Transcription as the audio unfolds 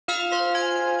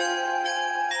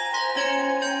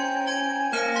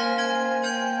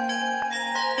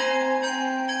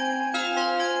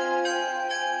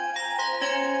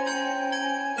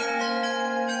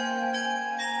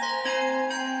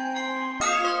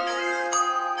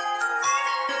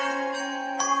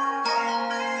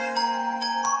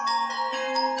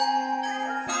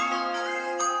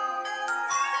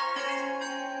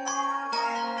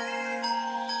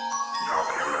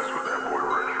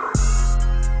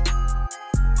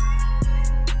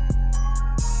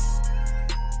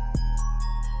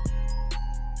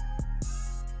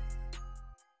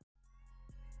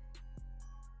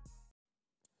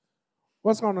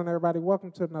What's going on, everybody?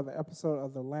 Welcome to another episode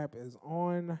of The Lamp is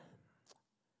On.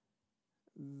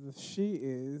 She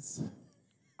is,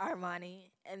 Armani,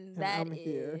 and and that I'm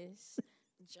here. is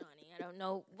Johnny. I don't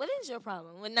know. What is your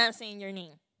problem with not saying your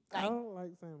name? I Like, don't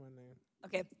like saying my name.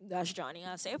 okay, that's Johnny.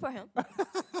 I'll say it for him.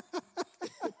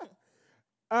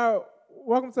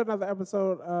 Welcome to another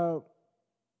episode.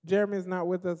 Jeremy is not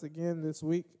with us again this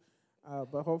week,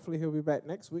 but hopefully he'll be back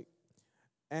next week.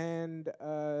 And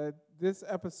this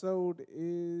episode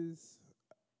is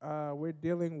we're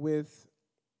dealing with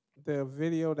the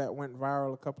video that went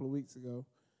viral a couple of weeks ago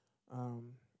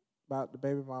about the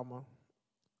baby mama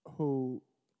who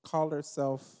called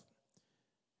herself,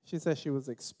 she said she was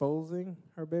exposing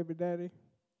her baby daddy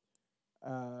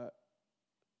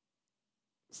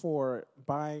for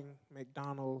buying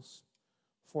McDonald's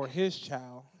for his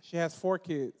child. She has 4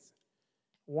 kids,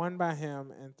 1 by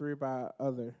him and 3 by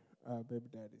other baby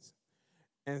daddies.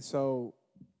 And so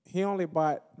he only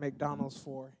bought McDonald's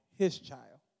for his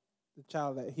child, the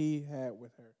child that he had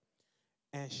with her.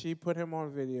 And she put him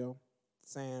on video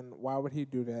saying, why would he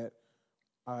do that?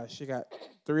 She got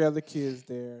 3 other kids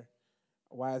there.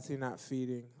 Why is he not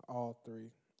feeding all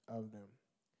 3 of them?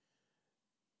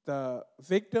 The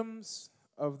victims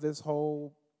of this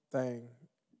whole thing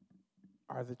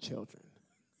are the children.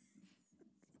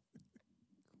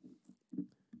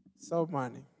 So,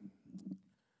 Money,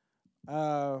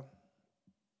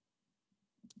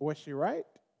 was she right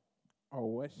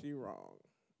or was she wrong?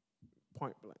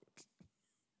 Point blank.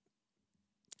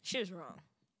 She was wrong.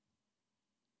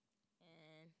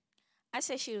 And I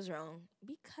say she was wrong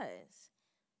because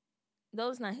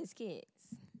those not his kids.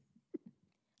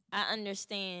 I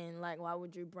understand, like, why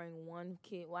would you bring one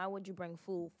kid? Why would you bring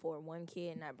food for one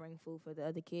kid and not bring food for the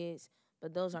other kids?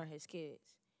 But those aren't his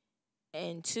kids.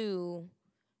 And 2,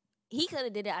 he could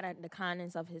have did it out of the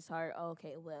kindness of his heart.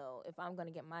 Okay, well, if I'm going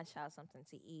to get my child something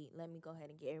to eat, let me go ahead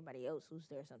and get everybody else who's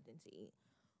there something to eat.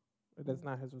 But that's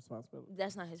not his responsibility.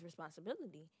 That's not his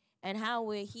responsibility. And how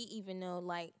would he even know,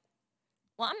 like,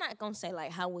 well, I'm not going to say,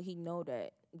 like, how would he know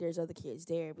that there's other kids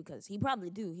there? Because he probably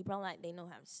do. He probably, like, they know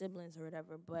have siblings or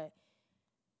whatever. But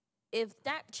if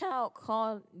that child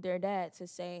called their dad to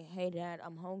say, hey, Dad,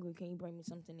 I'm hungry. Can you bring me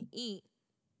something to eat?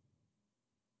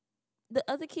 The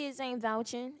other kids ain't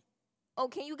vouching. Oh,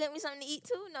 can you get me something to eat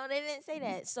too? No, they didn't say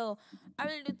that. So I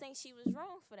really do think she was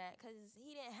wrong for that because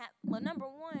he didn't have, well, number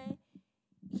one,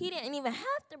 he didn't even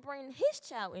have to bring his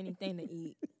child anything to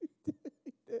eat.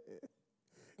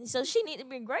 And so she need to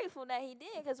be grateful that he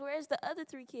did, because where's the other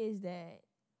 3 kids that?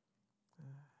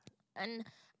 And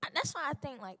that's why I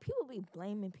think, like, people be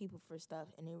blaming people for stuff,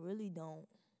 and they really don't,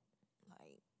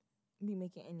 like, be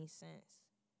making any sense.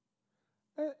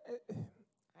 Like,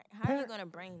 how are you going to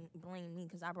blame me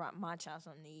because I brought my child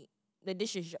something to eat? The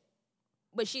dish is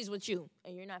but she's with you,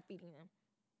 and you're not feeding them.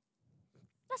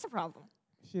 That's a problem.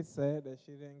 She said that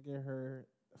she didn't get her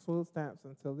food stamps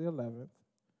until the 11th.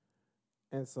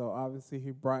 And so, obviously,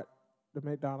 he brought the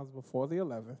McDonald's before the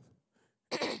 11th.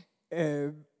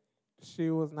 And she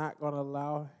was not going to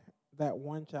allow that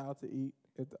one child to eat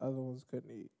if the other ones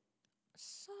couldn't eat.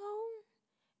 So,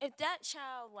 if that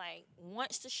child, like,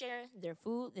 wants to share their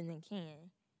food, then they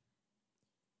can.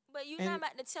 But you're not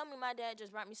about to tell me my dad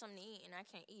just brought me something to eat and I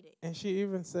can't eat it. And she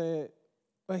even said,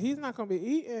 but he's not going to be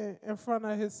eating in front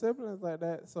of his siblings like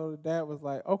that. So the dad was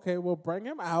like, okay, well, bring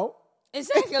him out.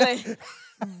 Exactly.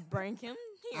 Bring him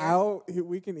here. Out.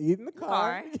 We can eat in the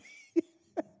car. Right.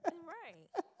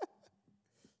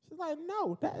 She's like,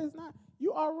 no, that is not.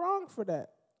 You are wrong for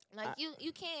that. Like,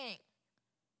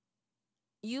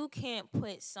 you can't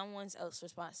put someone else's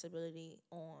responsibility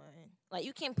on, like,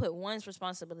 you can't put one's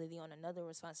responsibility on another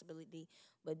responsibility,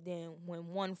 but then when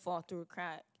one fall through a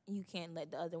crack, you can't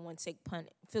let the other one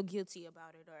feel guilty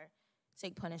about it or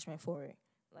take punishment for it.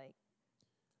 Like,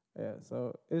 yeah,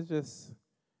 so it's just,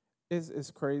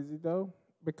 it's crazy, though,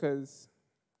 because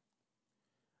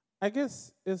I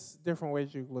guess it's different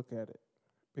ways you look at it.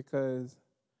 Because,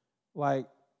 like,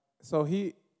 so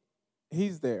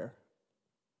he's there.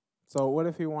 So what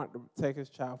if he wanted to take his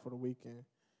child for the weekend?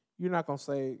 You're not going to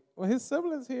say, well, his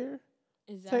siblings here.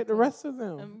 Exactly. Take the rest of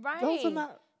them. Right.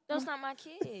 Those not my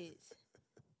kids.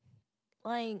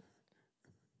 Like.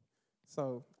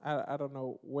 So I don't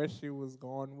know where she was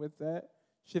going with that.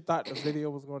 She thought the video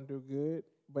was going to do good,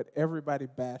 but everybody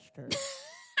bashed her.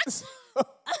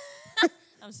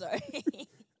 I'm sorry.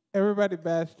 Everybody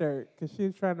bashed her because she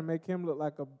was trying to make him look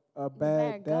like a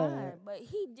bad dad. But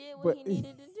he did what he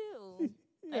needed to do.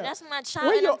 Yeah. Like, that's my child.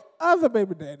 Where your other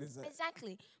baby daddies at?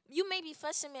 Exactly. You may be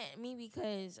fussing at me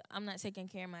because I'm not taking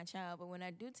care of my child, but when I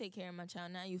do take care of my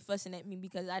child, now you fussing at me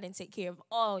because I didn't take care of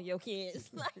all your kids.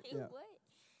 Like, yeah. What?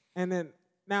 And then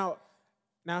Now,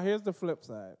 here's the flip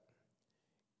side.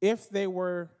 If they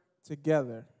were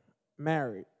together,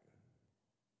 married,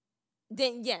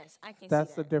 Then yes, I can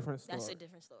that's see that. a different story. That's a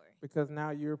different story. Because now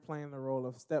you're playing the role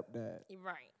of stepdad.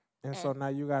 Right. And so now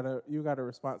you got a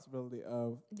responsibility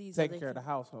of These taking other care of the kids.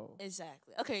 household.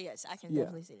 Exactly. Okay, yes, I can Yeah.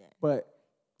 definitely see that. But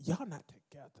y'all not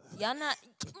together. Y'all not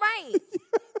right.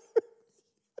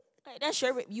 Right, that's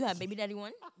sure. You have baby daddy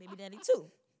 1, baby daddy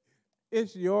 2.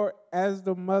 It's as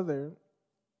the mother,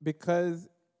 because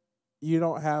you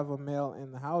don't have a male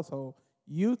in the household,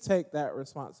 you take that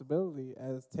responsibility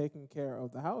as taking care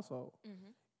of the household.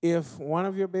 Mm-hmm. If one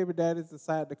of your baby daddies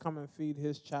decide to come and feed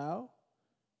his child,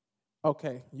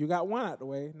 okay, you got one out the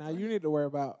way. Now you need to worry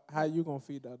about how you gonna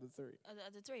feed the other 3. The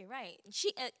other 3, right?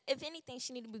 She, if anything,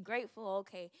 she need to be grateful.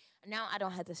 Okay, now I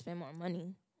don't have to spend more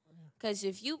money. Because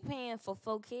if you paying for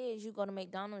 4 kids, you go to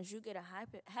McDonald's, you get a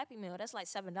happy meal. That's like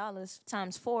 $7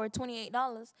 times 4,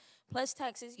 $28 plus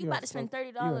taxes. You about to spend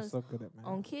 $30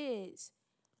 on kids.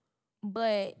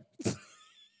 But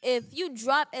if you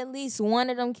drop at least one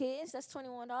of them kids, that's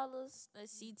 $21.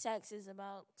 Let's see, taxes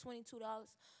about $22.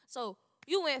 So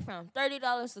you went from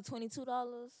 $30 to $22.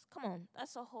 Come on,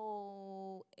 that's a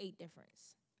whole $8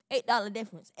 difference. $8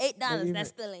 difference. $8. That's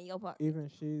still in your pocket. Even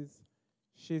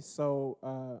she's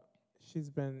so she's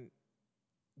been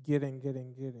getting.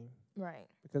 Right.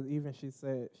 Because even she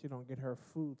said she don't get her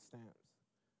food stamps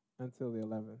until the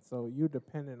 11th. So you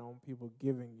dependent on people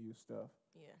giving you stuff.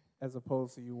 Yeah. As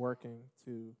opposed to you working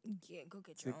to go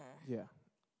get your own. Yeah.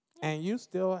 And you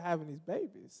still having these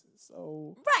babies.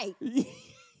 So right.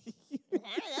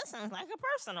 That sounds like a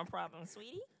personal problem,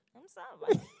 sweetie. I'm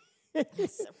sorry.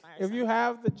 If you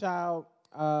have the child,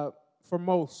 for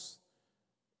most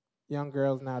young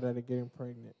girls now that are getting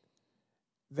pregnant,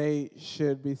 they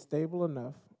should be stable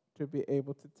enough to be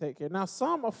able to take care. Now,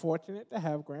 some are fortunate to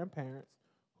have grandparents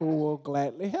who will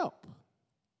gladly help.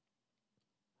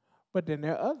 But then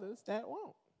there are others that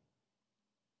won't.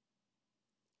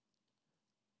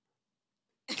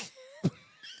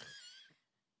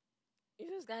 You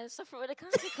just gotta suffer with the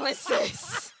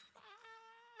consequences.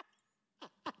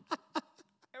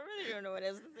 I really don't know what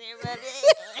else to say about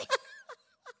it.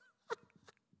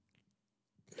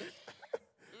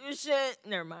 You should.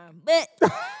 Never mind. But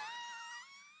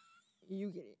you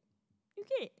get it. You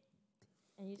get it.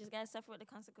 And you just gotta suffer with the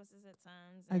consequences at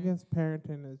times. I guess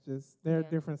parenting is just, there are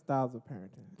different styles of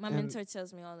parenting. My mentor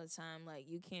tells me all the time, like,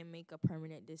 you can't make a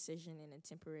permanent decision in a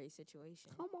temporary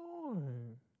situation. Come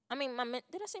on. I mean,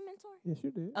 did I say mentor? Yes,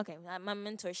 you did. Okay, my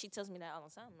mentor, she tells me that all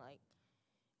the time. Like,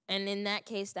 and in that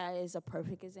case, that is a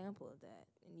perfect example of that.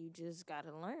 And you just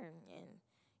gotta learn. And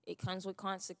it comes with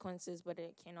consequences, but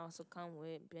it can also come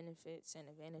with benefits and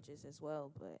advantages as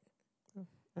well. But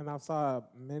and I saw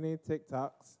many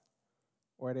TikToks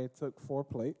where they took 4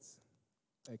 plates,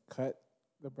 they cut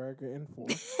the burger in 4,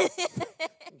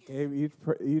 gave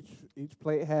each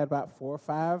plate had about 4 or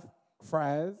 5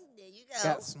 fries. There you go.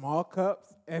 Got small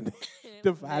cups and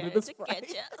divided the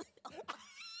Sprite.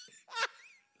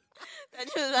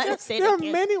 There are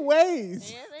many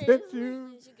ways that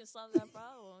you can solve that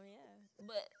problem. Yeah,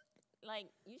 but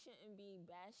like you shouldn't be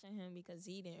bashing him because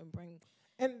he didn't bring.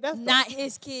 And that's not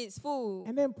his kids' food.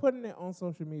 And then putting it on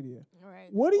social media. Right.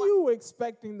 What are you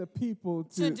expecting the people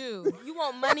to do? You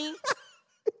want money?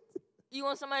 You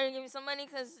want somebody to give you some money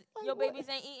because your babies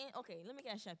ain't eating? Okay, let me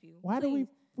cash up you. Why do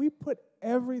we put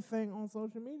everything on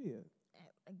social media?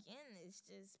 Again, it's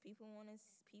just people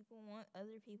want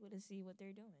other people to see what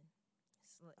they're doing.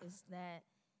 It's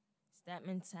that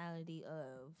mentality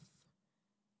of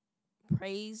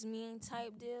praise me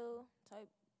type deal, type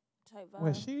vibe.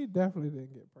 Well, she definitely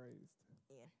didn't get praised.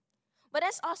 Yeah. But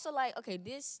that's also like, okay,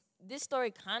 this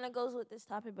story kind of goes with this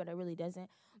topic, but it really doesn't.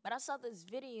 But I saw this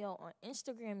video on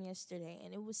Instagram yesterday,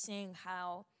 and it was saying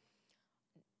how,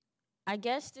 I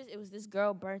guess it was this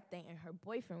girl's birthday, and her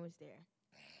boyfriend was there.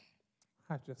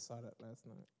 I just saw that last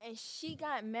night. And she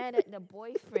got mad at the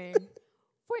boyfriend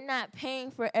for not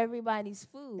paying for everybody's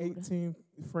food. 18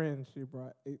 friends she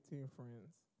brought, 18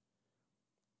 friends.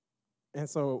 And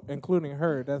so, including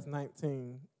her, that's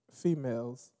 19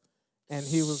 females. And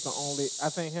he was the only, I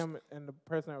think him and the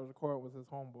person that was recording was his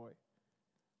homeboy.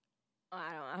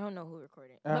 I don't know who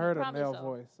recorded. I heard a male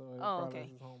voice, so it probably was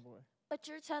his homeboy. But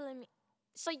you're telling me,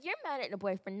 so you're mad at the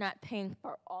boy for not paying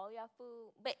for all your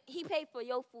food, but he paid for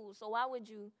your food, so why would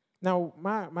you? Now,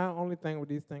 my only thing with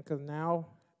these things, because now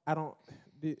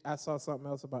I saw something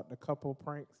else about the couple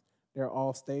pranks. They're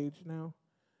all staged now.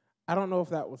 I don't know if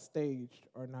that was staged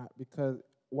or not, because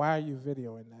why are you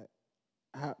videoing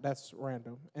that? That's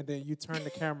random. And then you turn the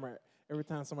camera every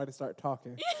time somebody start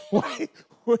talking. Why?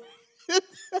 I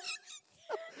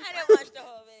didn't watch the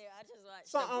whole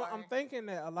So I'm thinking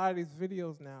that a lot of these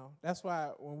videos now, that's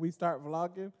why when we start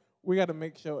vlogging, we got to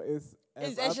make sure it's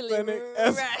as authentic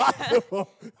as possible.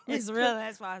 As real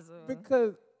as possible.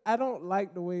 Because I don't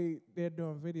like the way they're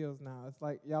doing videos now. It's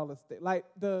like y'all are like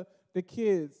the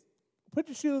kids, put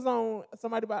your shoes on.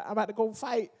 I'm about to go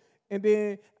fight, and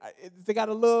then they got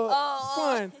a little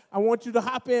son. I want you to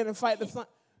hop in and fight the son.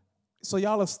 So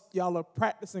y'all are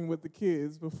practicing with the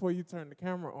kids before you turn the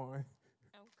camera on.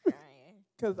 I'm crying.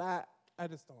 Because I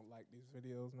just don't like these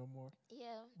videos no more. Yeah.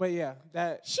 But yeah,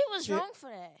 she was wrong for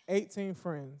that. 18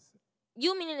 friends.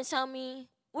 You meaning to tell me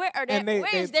where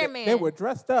is their man? They were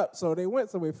dressed up, so they went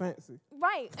somewhere fancy.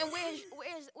 Right. And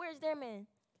where's their man?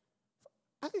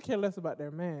 I could care less about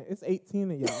their man. It's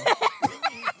 18 of y'all.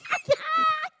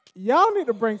 Y'all need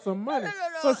to bring some money. No.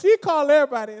 So she called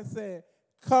everybody and said,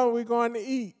 "Come, we're going to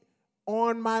eat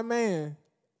on my man."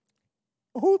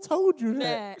 Who told you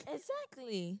that? Yeah,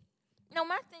 exactly. No,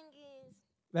 my thing is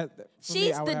that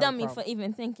she's the dummy for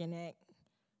even thinking that.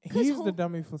 He's the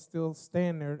dummy for still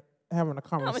staying there having a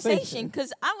conversation.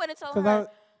 Because I would have told her.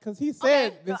 Because he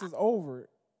said this is over.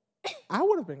 I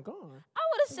would have been gone. I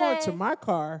would have said. Going to my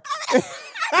car.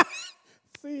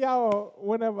 See y'all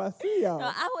whenever I see y'all. No,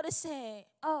 I would have said,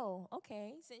 "Oh,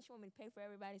 okay. Since you want me to pay for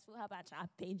everybody's food, how about I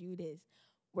paid you this?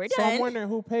 We're done." So I'm wondering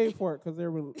who paid for it because they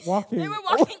were walking. They were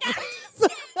walking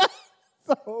out.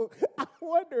 So I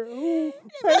wonder who.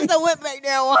 They must have went back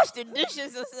there and washed the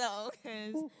dishes or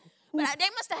something. But they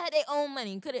must have had their own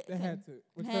money. They had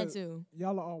to. Had to.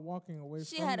 Y'all are all walking away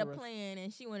she from had the a plan,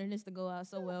 and she wanted this to go out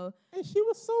so well. And she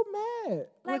was so mad.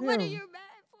 Like, what are you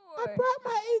mad for? I brought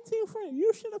my 18 friend.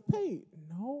 You should have paid.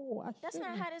 No, I shouldn't. That's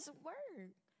not how this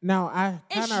works. Now, I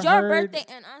kind of heard. It's your birthday,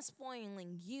 and I'm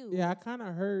spoiling you. Yeah, I kind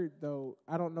of heard, though.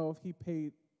 I don't know if he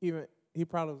paid even. He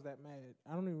probably was that mad.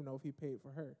 I don't even know if he paid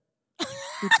for her.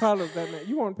 He probably was that mad.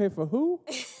 You want to pay for who?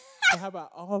 So how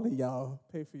about all of y'all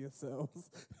pay for yourselves,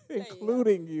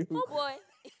 including you? Oh, boy.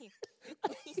 You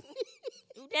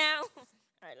down? All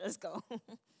right, let's go.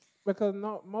 Because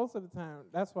most of the time,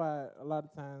 that's why a lot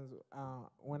of times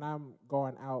when I'm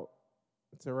going out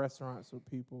to restaurants with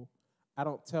people, I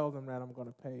don't tell them that I'm going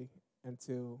to pay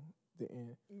until the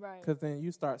end. Right. Because then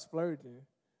you start splurging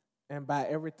and buy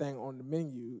everything on the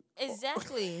menu.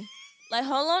 Exactly. Like,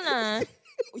 hold on now.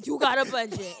 You got a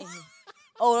budget.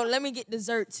 Oh, let me get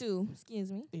dessert, too.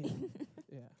 Excuse me.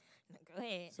 Yeah. Go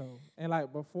ahead. So, and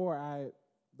like before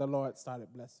the Lord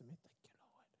started blessing me. Thank you,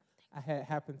 Lord. I had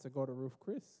happened to go to Ruth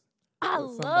Chris. I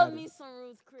love me some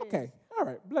Ruth Chris. Okay. All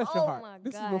right. Bless your heart. My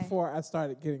this God. is before I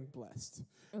started getting blessed.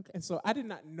 Okay. And so I did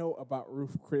not know about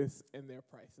Ruth Chris and their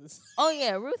prices. Oh,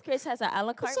 yeah. Ruth Chris has an a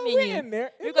la carte so menu. We're in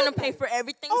there. You're going to pay for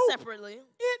everything separately.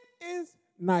 It is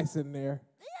nice in there.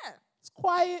 Yeah. It's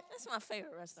quiet. That's my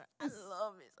favorite restaurant. I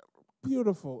love it.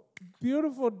 Beautiful.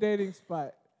 Beautiful dating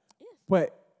spot. Yes.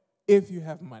 But if you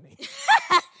have money.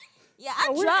 Yeah,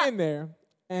 we're in there.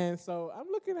 And so I'm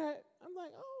like,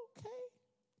 oh, okay.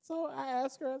 So I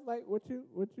asked her, I was like, what you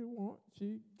want?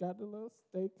 She got the little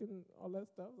steak and all that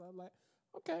stuff. So I was like,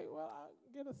 okay, well, I'll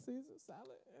get a Caesar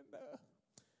salad and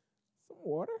some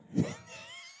water.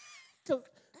 Because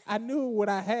I knew what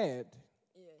I had.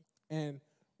 Yeah. And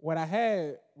what I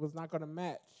had was not going to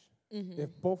match if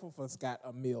both of us got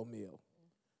a meal.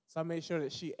 So I made sure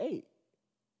that she ate.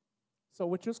 So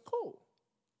which was cool.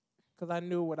 Because I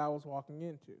knew what I was walking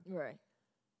into. Right.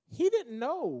 He didn't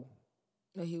know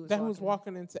that he was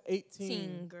walking into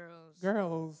 18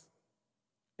 girls,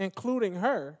 including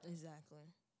her. Exactly.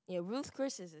 Yeah, Ruth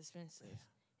Chris is expensive.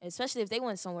 Especially if they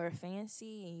went somewhere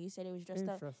fancy and you said it was dressed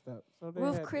up. So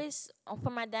Ruth Chris, for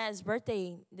my dad's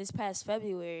birthday this past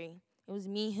February, it was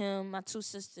me, him, my two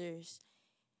sisters,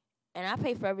 and I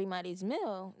paid for everybody's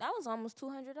meal. That was almost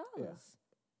 $200. Yeah.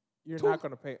 You're not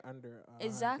going to pay under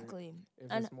exactly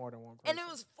if it's more than one person. And it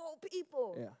was 4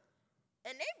 people. Yeah.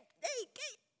 And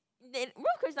they Ruth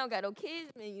Chris don't got no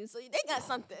kids menu, so they got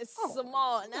something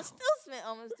small, and I still spent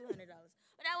almost $200. But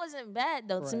that wasn't bad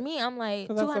though. Right. To me, I'm like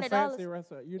 $200. That's a fancy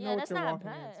restaurant. You know what you're walking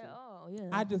bad into. Oh yeah.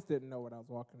 I just didn't know what I was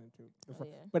walking into. Yeah.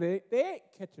 But they ain't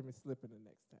catching me slipping the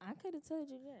next time. I could have told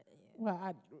you that. Yeah.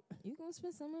 Well, you gonna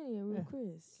spend some money at Ruth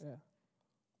Chris. Yeah.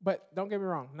 But don't get me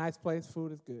wrong, nice place,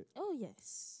 food is good. Oh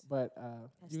yes. But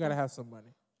you gotta have some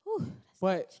money. Whew,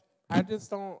 but I just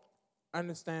don't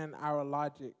understand our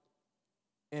logic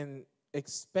in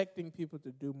expecting people to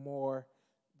do more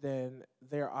than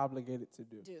they're obligated to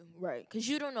do. Right, because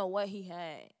you don't know what he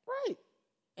had. Right.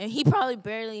 And he probably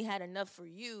barely had enough for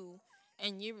you,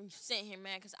 and you're sitting here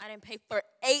mad because I didn't pay for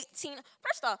 18.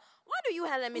 First off, why do you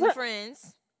have that many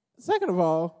friends? Second of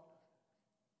all,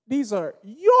 these are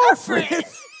your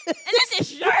friends. And this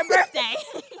is your birthday.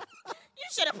 You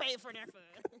should have paid for their food.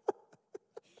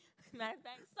 Matter of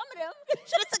fact, some of them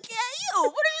should have took care of you.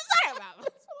 What are you talking about?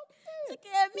 Took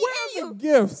care of me Where and are you. the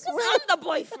gifts? Because I'm the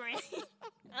boyfriend.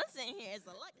 I'm sitting here as a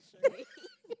luxury.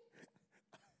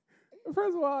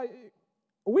 First of all,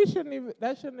 we shouldn't even.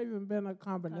 That shouldn't even been a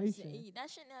combination. That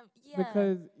shouldn't have. Yeah.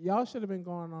 Because y'all should have been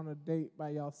going on a date by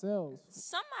yourselves.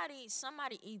 Somebody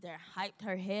either hyped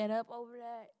her head up over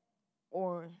that,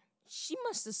 or she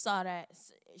must have saw that.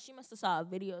 She must have saw a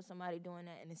video of somebody doing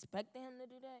that and expected him to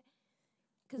do that.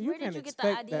 Because where did you get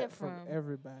the idea from?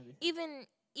 Everybody. Even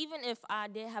if I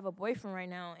did have a boyfriend right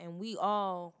now and we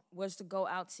all was to go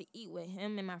out to eat with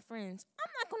him and my friends,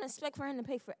 I'm not gonna expect for him to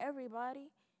pay for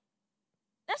everybody.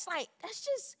 That's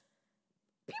just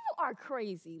people are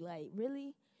crazy. Like,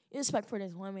 really? You expect for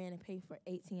this one man to pay for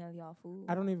 18 of y'all food?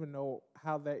 I don't even know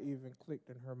how that even clicked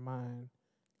in her mind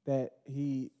that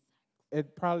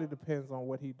it probably depends on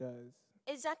what he does.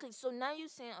 Exactly. So now you're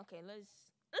saying, okay,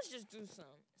 let's just do some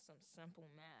simple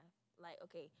math. Like,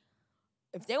 okay,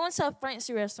 if they went to a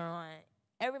fancy restaurant,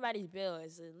 everybody's bill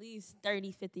is at least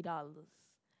 $30, $50.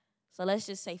 So let's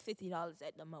just say $50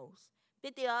 at the most.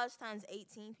 $50 times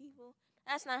 18 people,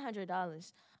 that's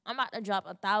 $900. I'm about to drop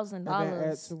 $1,000. And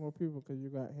then add 2 more people because you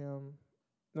got him.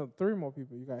 No, 3 more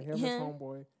people. You got him, his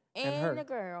homeboy, and her. The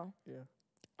girl. Yeah.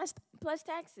 That's plus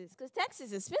taxes, because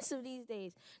taxes expensive these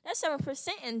days. That 7%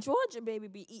 in Georgia, baby,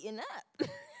 be eating up.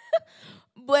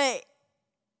 But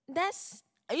that's,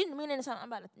 you meaning I'm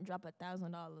about to drop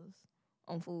 $1,000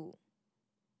 on food.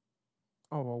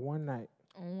 Oh, well, one night.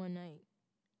 On one night.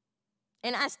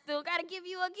 And I still got to give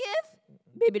you a gift?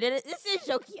 Baby, this is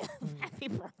your gift. Happy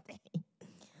birthday.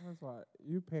 That's why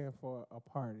you paying for a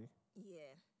party.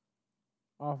 Yeah.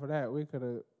 Off of that, we could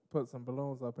have put some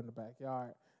balloons up in the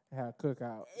backyard and had a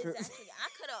cookout. Exactly.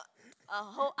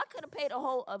 I could have paid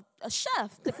a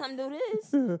chef to come do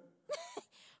this.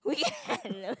 we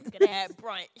could have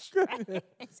brunch. Right?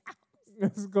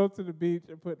 Let's go to the beach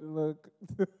and put the little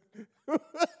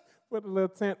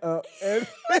tent up. And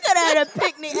we could have had a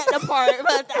picnic at the park.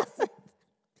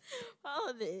 All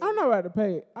of this. I'm not about to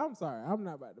pay. I'm sorry. I'm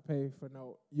not about to pay for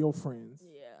your friends.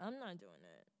 Yeah, I'm not doing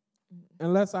that.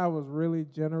 Unless I was really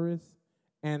generous.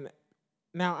 And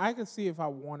now I can see if I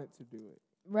wanted to do it.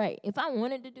 Right. If I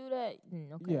wanted to do that,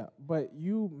 okay. Yeah, but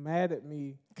you mad at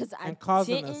me and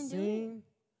causing a scene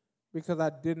because I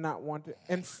did not want to.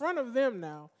 In front of them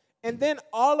now. And then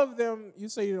all of them, you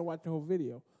say you didn't watch the whole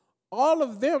video. All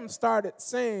of them started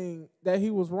saying that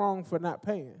he was wrong for not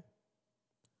paying.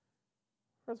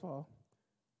 First of all,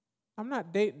 I'm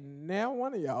not dating now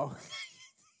one of y'all.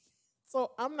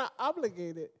 So I'm not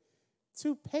obligated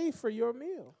to pay for your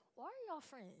meal. Why are y'all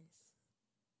friends?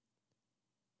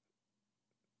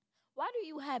 Why do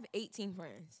you have 18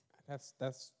 friends? That's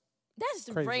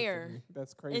rare.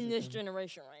 That's crazy in this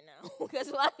generation right now. Because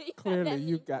why? Clearly,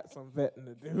 you got some vetting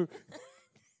to do.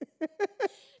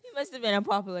 You must have been a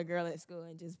popular girl at school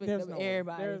and just picked up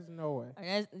everybody. There's no way.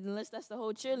 Unless that's the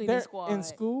whole cheerleading squad. In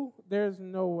school, there's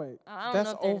no way. I don't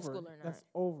know if they're in school or not. That's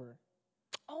over.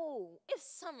 Oh, it's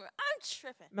summer. I'm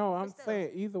tripping. No, I'm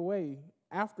saying either way.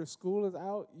 After school is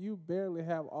out, you barely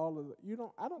have all of the.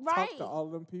 I don't talk to all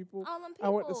of them people. I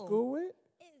went to school with.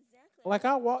 Exactly. Like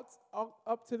I walked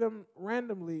up to them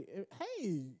randomly. And,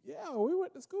 hey, yeah, we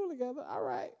went to school together. All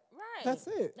right. Right. That's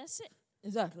it.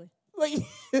 Exactly. Like,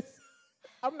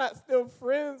 I'm not still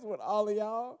friends with all of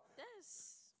y'all.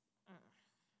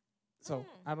 So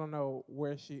I don't know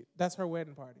where that's her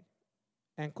wedding party.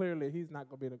 And clearly he's not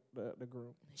gonna be the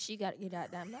groom. She gotta get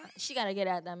out that mind. She gotta get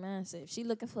out that mindset. She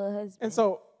looking for a husband. And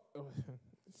so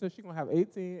she gonna have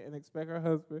 18 and expect her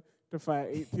husband to find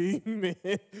 18 men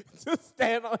to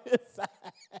stand on his side.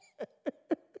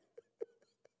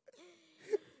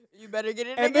 You better get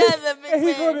it together, big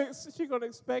man. She gonna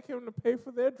expect him to pay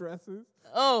for their dresses.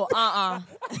 Oh,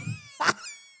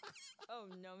 Oh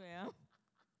no, ma'am.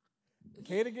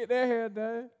 Pay to get their hair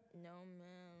done. No,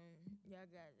 ma'am. Y'all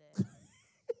got that.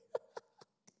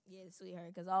 Yeah,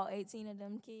 sweetheart, because all 18 of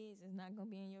them kids is not going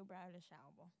to be in your bridal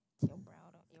shower. Your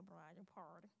bridal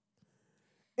party.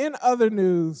 In other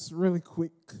news, really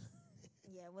quick.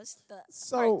 Yeah, what's the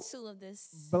part 2 of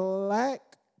this?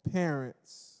 Black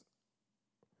parents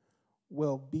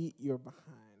will beat your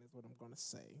behind, is what I'm going to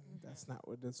say. Mm-hmm. That's not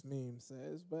what this meme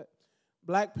says, but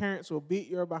black parents will beat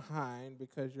your behind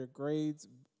because your grades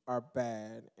are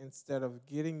bad instead of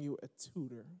getting you a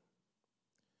tutor.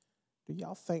 Do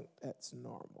y'all think that's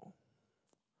normal?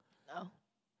 No.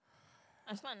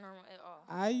 That's not normal at all.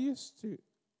 I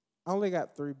only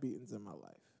got 3 beatings in my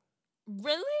life.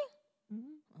 Really?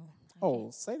 Mm-hmm. Oh,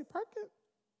 Sadie Perkins?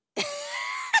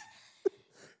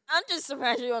 I'm just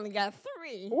surprised you only got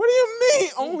 3. What do you mean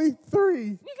only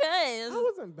 3? Because I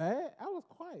wasn't bad. I was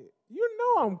quiet. You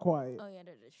know I'm quiet. oh yeah,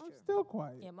 that is true. I'm still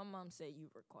quiet. Yeah, my mom said you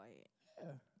were quiet.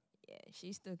 Yeah. Yeah,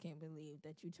 she still can't believe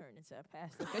that you turned into a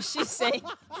pastor because she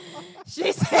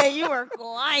said you were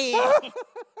quiet.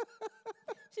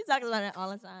 She talks about it all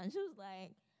the time. She was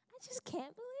like, I just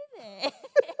can't believe it.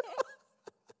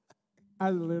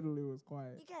 I literally was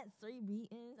quiet. You got 3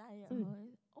 beatings out of your 3. heart.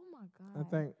 Oh my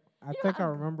god. I think I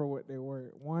remember what they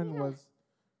were. One was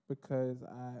because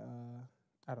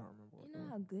I don't remember what You they know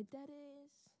were. how good that is?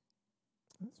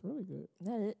 That's really good.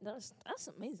 That's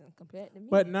amazing compared to me.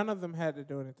 But none of them had to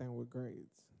do anything with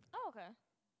grades. Oh, okay.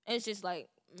 It's just like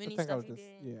many think I stuff was you just-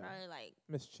 did. yeah. Probably like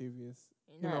Mischievous.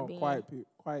 you're not being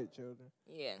Quiet children.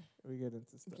 yeah, We get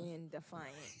into stuff. being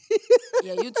defiant.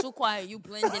 Yeah, you too quiet. You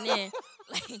blending in.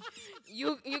 Like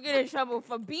you get in trouble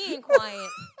for being quiet.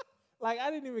 Like,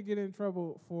 I didn't even get in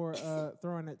trouble for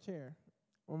throwing that chair.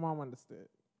 My mom understood.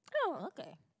 Oh, okay.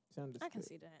 She understood. I can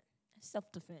see that.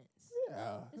 Self-defense.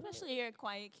 Yeah. Especially you're a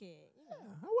quiet kid. Yeah.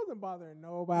 I wasn't bothering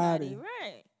nobody.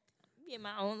 Right. Be in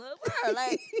my own little world.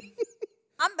 Like,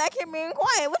 I'm back here being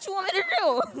quiet. What you want me to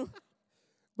do?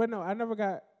 But no, I never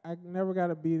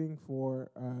got a beating for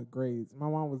grades. My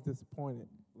mom was disappointed.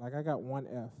 Like, I got 1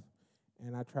 F,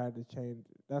 and I tried to change.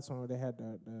 That's when they had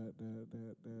the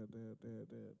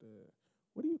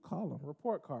what do you call them?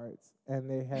 Report cards, and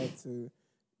they had to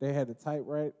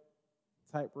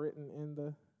type written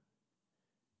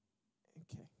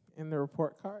in the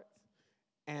report cards,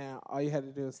 and all you had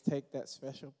to do is take that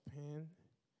special pen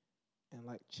and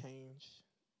like change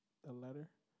the letter.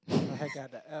 So I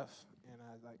got the F, and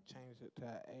I like changed it to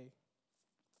an A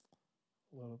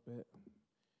a little bit.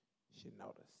 She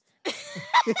noticed.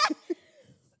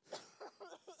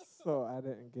 So I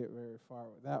didn't get very far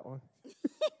with that one.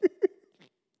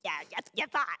 Yeah, you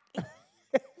thought.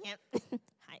 Yep.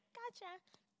 Hi, gotcha.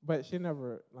 But she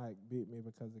never like beat me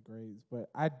because of grades. But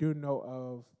I do know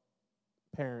of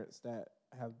parents that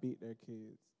have beat their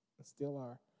kids and still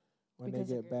are when Because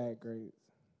they of get bad grades.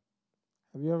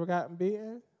 Have you ever gotten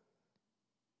beaten?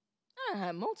 I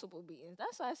had multiple beatings.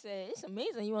 That's why I said it's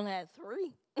amazing you only had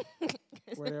 3.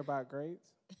 Were they about grades?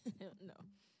 No.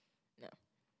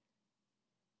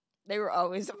 They were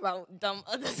always about dumb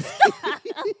other stuff.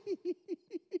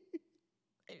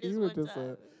 You were just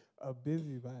a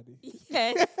busybody.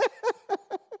 Yes.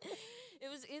 It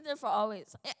was either for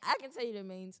always. I can tell you the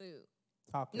main 2.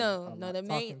 Talking. No, a lot, the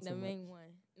main talking too much.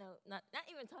 one. No, not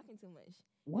even talking too much.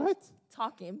 What?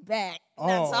 Talking back. Oh.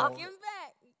 Not talking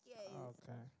back. Yes.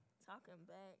 Okay.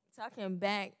 Talking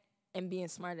back and being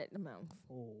smart at the mouth.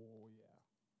 Oh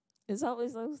yeah. It's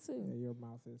always those 2. Yeah, your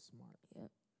mouth is smart. Yep.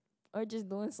 Or just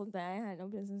doing something I had no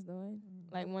business doing.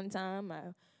 Like one time,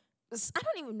 I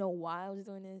don't even know why I was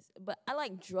doing this, but I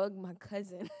like drugged my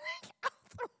cousin out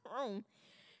the room.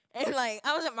 And like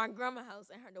I was at my grandma's house,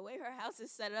 and the way her house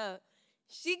is set up,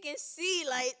 she can see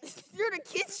like through the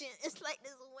kitchen. It's like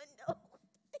this window.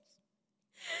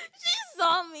 She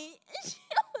saw me, and she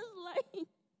was like,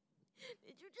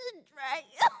 "Did you just drag?"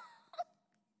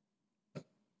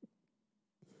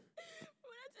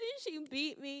 She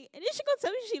beat me, and then she gonna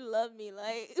tell me she loved me.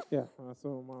 Like, yeah, that's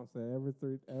what my mom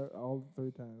said. All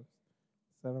 3 times,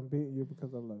 said I'm beating you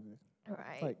because I love you.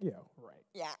 right? It's like, yeah, right.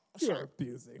 Yeah, You're sure.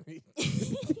 abusing me.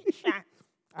 Sure.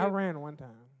 I ran one time.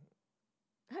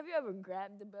 Have you ever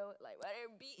grabbed the belt like while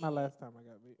they were beating? My last time I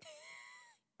got beat,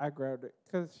 I grabbed it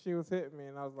because she was hitting me,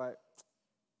 and I was like,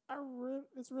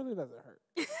 this really doesn't hurt.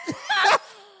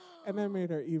 And that made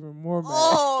her even more mad.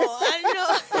 Oh, I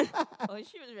know. Oh,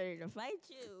 she was ready to fight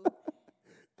you.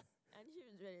 And she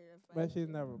was ready to fight. But she's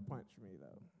never punched me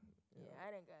though. Yeah,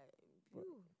 I didn't got.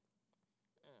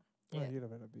 Well, Yeah. you'd have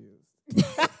been abused.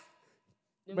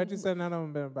 But you said none of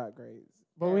them been about grades.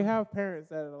 But we have parents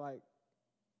that are like,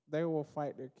 they will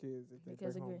fight their kids if they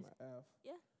Because bring of home grades. an F.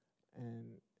 Yeah.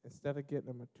 And instead of getting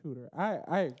them a tutor,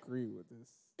 I agree with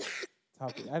this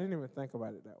topic. I didn't even think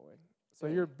about it that way. So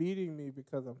you're beating me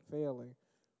because I'm failing,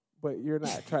 but you're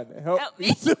not trying to help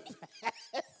me.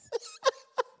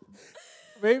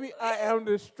 Maybe I am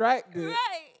distracted.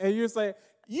 Right. And you're saying,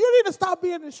 you need to stop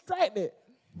being distracted.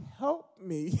 Help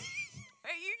me. Or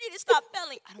you need to stop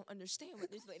failing. I don't understand what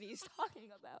this lady is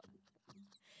talking about.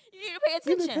 You need to pay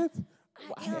attention.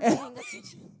 I am paying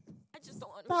attention. I just don't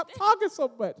understand. Stop talking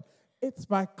so much. It's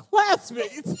my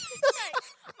classmates.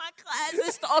 My class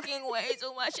is talking way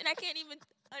too much, and I can't even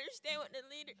understand what the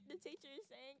teacher is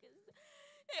saying because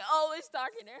they're always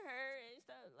talking to her and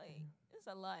stuff. Like, it's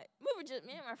a lot.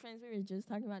 Me and my friends, we were just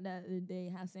talking about that the other day,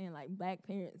 how saying, like, black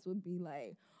parents would be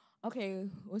like, okay,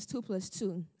 what's 2 +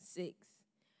 2? 6.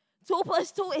 2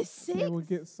 plus 2 is 6. They would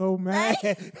get so mad.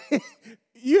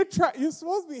 You're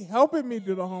supposed to be helping me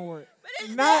do the homework,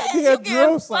 not be a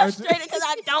drill sergeant. Frustrated because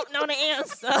I don't know the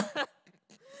answer.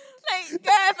 Like,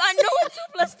 girl, if I knew what 2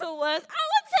 plus 2 was, I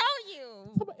would tell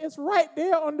you. It's right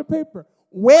there on the paper.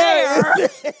 Where?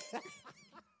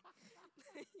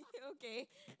 Okay,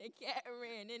 the cat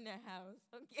ran in the house.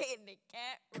 Okay, and the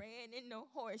cat ran in the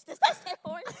horse. Does that say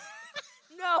horse?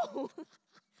 No.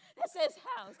 That says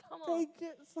house. Come on. They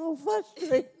get so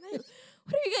frustrated.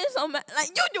 What are you getting so mad? Like,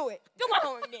 you do it. Do my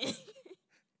homework then.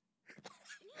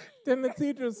 Then the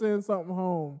teacher says something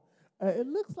home. It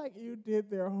looks like you did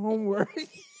their homework.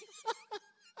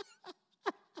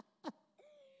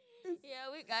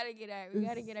 Yeah, we gotta get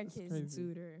our kids crazy. a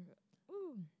tutor.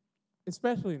 Ooh.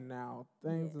 Especially now,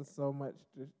 things are so much.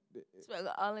 Especially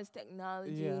all this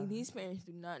technology. Yeah. These parents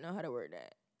do not know how to work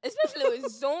that. Especially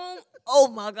with Zoom. Oh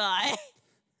my God.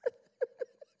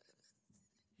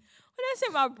 When I say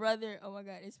my brother, oh my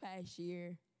God, this past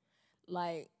year,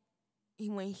 like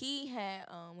when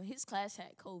his class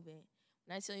had COVID,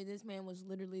 when I tell you this man was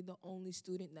literally the only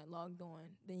student that logged on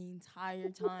the entire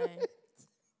time.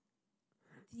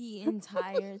 The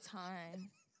entire time.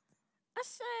 I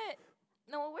said,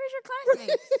 no, where's your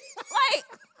classmates? Like,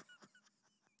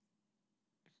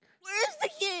 where's the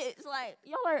kids? Like,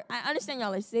 I understand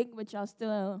y'all are sick, but y'all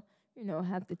still,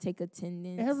 have to take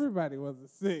attendance. Everybody wasn't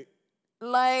sick.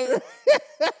 Like, where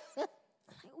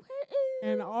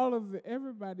is... And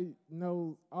everybody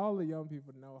knows, all the young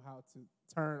people know how to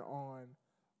turn on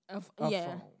a phone.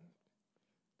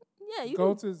 Yeah, you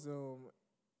go to Zoom.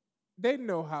 They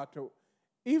know how to,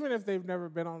 even if they've never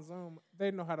been on Zoom, they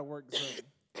know how to work Zoom.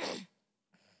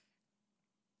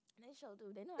 They sure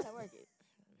do. They know how to work it.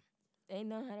 They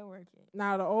know how to work it.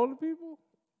 Now, the older people,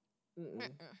 I don't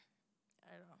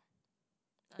know.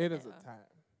 It is a time.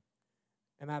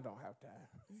 And I don't have time.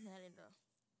 Not at all.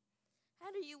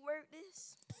 How do you work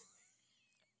this?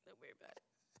 Don't worry about it.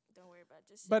 Don't worry about it.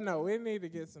 Just but no, we need to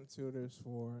get some tutors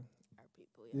for our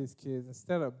people, these kids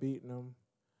instead of beating them.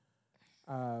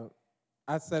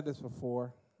 I said this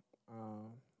before,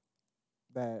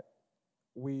 that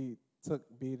we took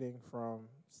beating from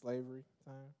slavery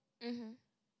time. Mm-hmm.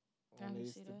 When they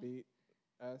used to beat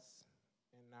us,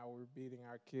 and now we're beating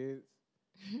our kids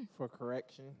for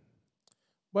correction.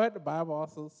 But the Bible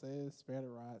also says, spare the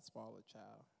rod, spoil the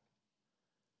child.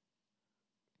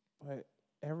 But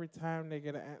every time they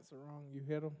get an answer wrong, you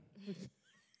hit them. I'm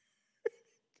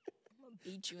going to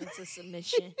beat you into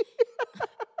submission.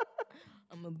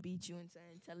 I'm going to beat you into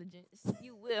intelligence.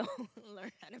 You will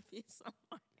learn how to be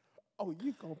someone. Oh,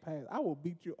 you going to pass. I will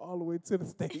beat you all the way to the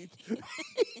stage.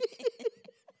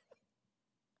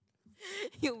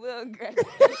 You will graduate.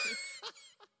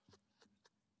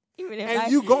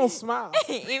 And you gonna smile.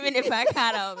 Even if I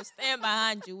kind of stand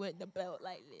behind you with the belt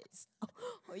like this.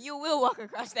 Or you will walk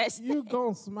across that stage. You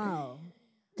gonna smile.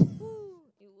 You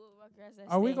will walk across that stage.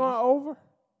 Are we going over?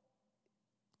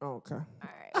 Okay. All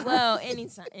right. Well,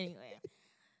 anytime. Anyway.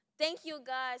 Thank you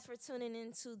guys for tuning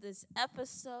into this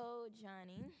episode.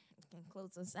 Johnnie, you can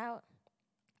close us out.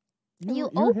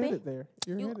 You're headed there.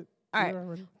 You're headed. All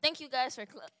right. Thank you guys for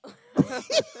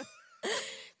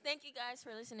Thank you guys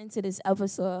for listening to this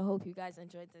episode. I hope you guys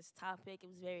enjoyed this topic. It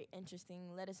was very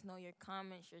interesting. Let us know your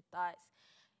comments, your thoughts.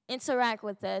 Interact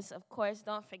with us. Of course,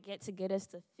 don't forget to get us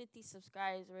to 50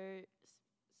 subscribers.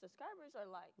 Subscribers or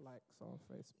likes on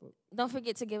Facebook. Don't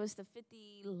forget to give us the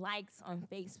 50 likes on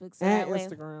Facebook. So and that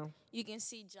Instagram. Way you can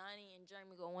see Johnnie and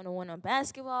Jeremy go one-on-one on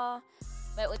basketball.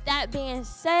 But with that being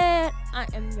said, I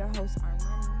am your host,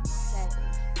 Armani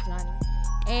Savage Johnnie.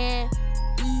 And